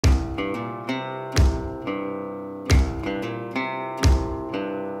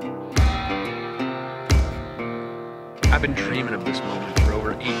I've been dreaming of this moment for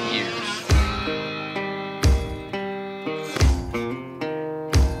over 8 years.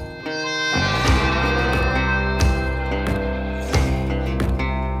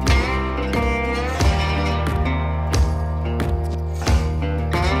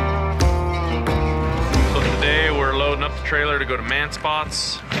 So today we're loading up the trailer to go to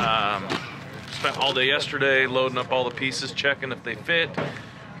MANSPOTs. Spent all day yesterday loading up all the pieces, checking if they fit,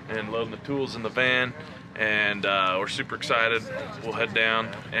 and loading the tools in the van. And we're super excited. We'll head down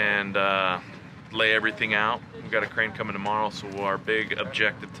and lay everything out. We've got a crane coming tomorrow, so our big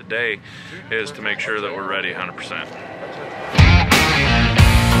objective today is to make sure that we're ready 100%.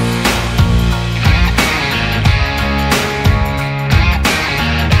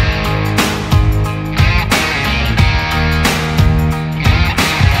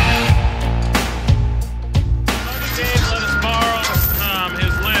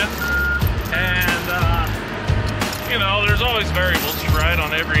 Always variables, right,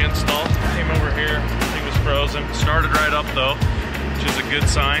 on every install. Came over here, thing was frozen. Started right up though, which is a good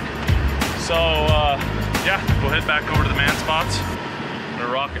sign. So yeah, we'll head back over to the MANSPOTs.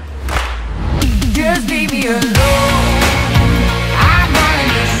 Gonna rock it. Just leave me alone. I'm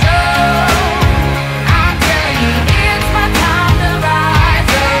running the show. I'm telling you, it's my time to rise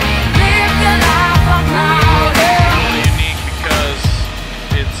up. Live the life I'm proud of. Really unique because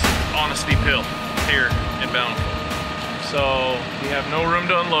it's on a steep hill here in Bountiful. So we have no room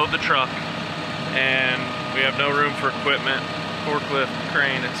to unload the truck, and we have no room for equipment, forklift,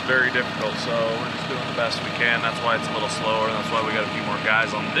 crane. It's very difficult, so we're just doing the best we can. That's why it's a little slower, and that's why we got a few more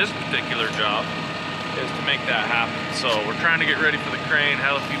guys on this particular job, is to make that happen. So we're trying to get ready for the crane.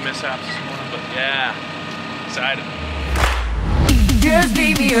 Had a few mishaps this morning, but yeah, excited. Just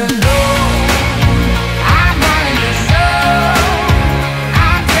leave me alone. I'm running the show.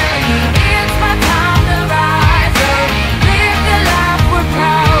 I'm telling you, it's my time to rise.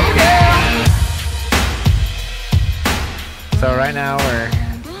 So right now we're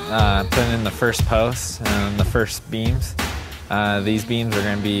putting in the first posts and the first beams. These beams are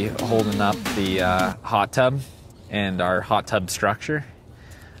going to be holding up the hot tub and our hot tub structure.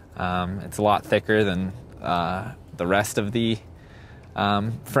 It's a lot thicker than the rest of the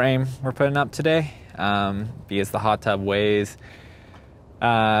frame we're putting up today, because the hot tub weighs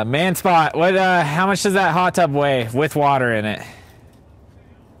MANSPOT. What? How much does that hot tub weigh with water in it?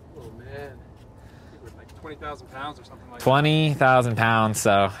 20,000 pounds or something like that. 20,000 pounds,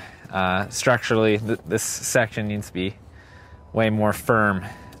 so structurally this section needs to be way more firm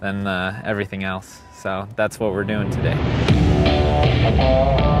than everything else. So that's what we're doing today.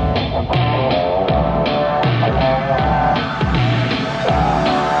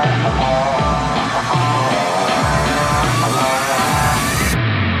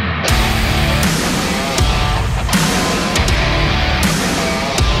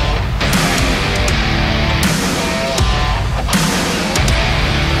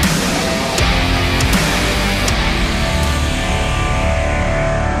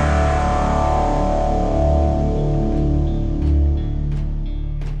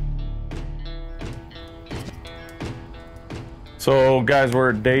 So guys, we're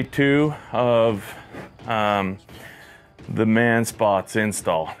at day 2 of the MANSPOTs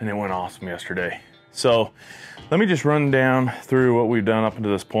install, and it went awesome yesterday. So let me just run down through what we've done up to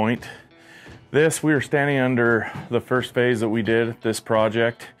this point. We were standing under the first phase that we did this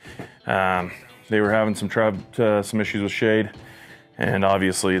project. They were having some issues with shade and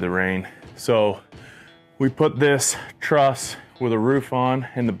obviously the rain. So we put this truss with a roof on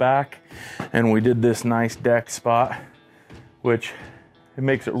in the back, and we did this nice deck spot, which it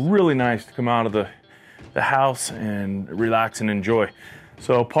makes it really nice to come out of the house and relax and enjoy.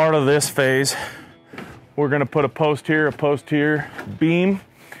 So part of this phase, we're gonna put a post here, beam,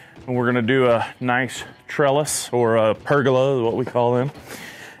 and we're gonna do a nice trellis or a pergola is what we call them.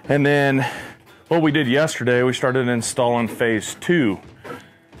 And then what we did yesterday, we started installing phase 2.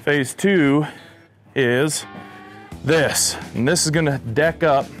 Phase 2 is this, and this is gonna deck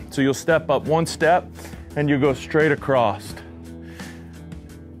up, so you'll step up one step and you go straight across.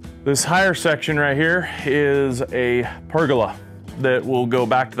 This higher section right here is a pergola that will go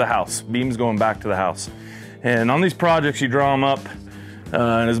back to the house, beams going back to the house. And on these projects, you draw them up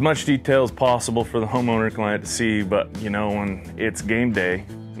in as much detail as possible for the homeowner client to see, but you know, when it's game day,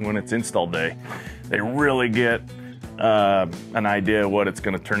 when it's install day, they really get an idea of what it's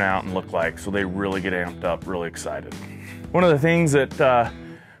gonna turn out and look like, so they really get amped up, really excited. One of the things that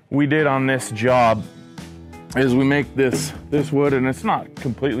we did on this job is we make this wood, and it's not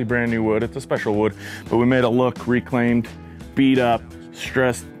completely brand new wood, it's a special wood, but we made it look reclaimed, beat up,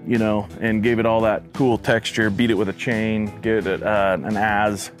 stressed, you know, and gave it all that cool texture, beat it with a chain, give it an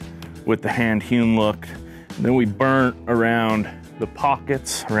as with the hand hewn look. And then we burnt around the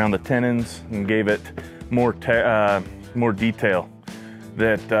pockets, around the tenons, and gave it more detail.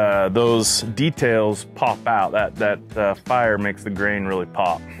 That those details pop out. That fire makes the grain really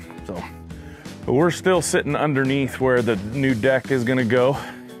pop. So, but we're still sitting underneath where the new deck is gonna go,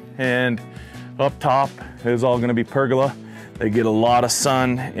 and up top is all gonna be pergola. They get a lot of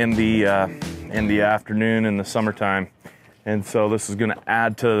sun in the afternoon in the summertime, and so this is gonna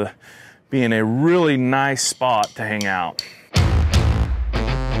add to being a really nice spot to hang out.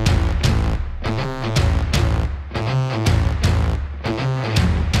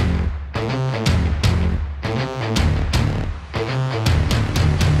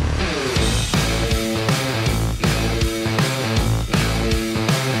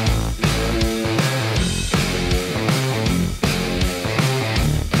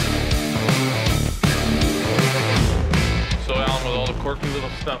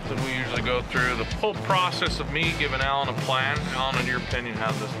 Stuff that we usually go through, the whole process of me giving Alan a plan. Alan, in your opinion,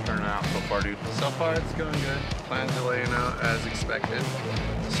 how's this turn out so far, dude? So far, it's going good. Plans are laying out as expected.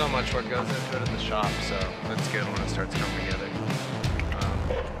 So much work goes into it in the shop, so that's good when it starts coming together.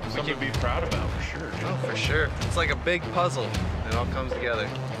 Something to be proud about, for sure. Oh, for sure. It's like a big puzzle. It all comes together.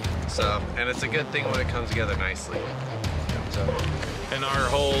 So, and it's a good thing when it comes together nicely. So. And our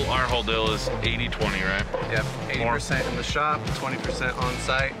whole deal is 80-20, right? Yep, 80% in the shop, 20% on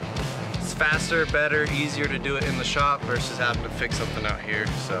site. It's faster, better, easier to do it in the shop versus having to fix something out here.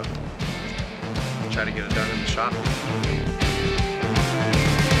 So try to get it done in the shop.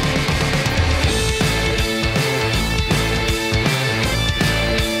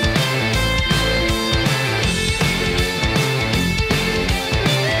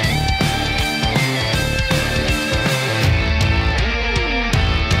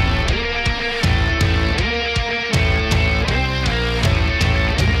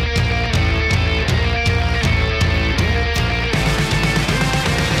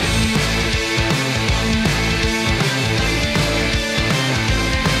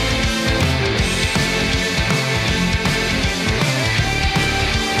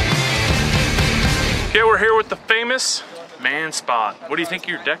 Okay, we're here with the famous Man Spot. What do you think of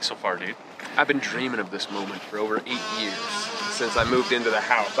your deck so far, dude? I've been dreaming of this moment for over 8 years. Since I moved into the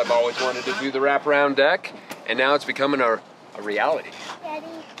house, I've always wanted to do the wraparound deck, and now it's becoming a reality.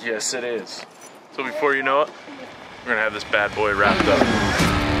 Yes, it is. So before you know it, we're gonna have this bad boy wrapped up.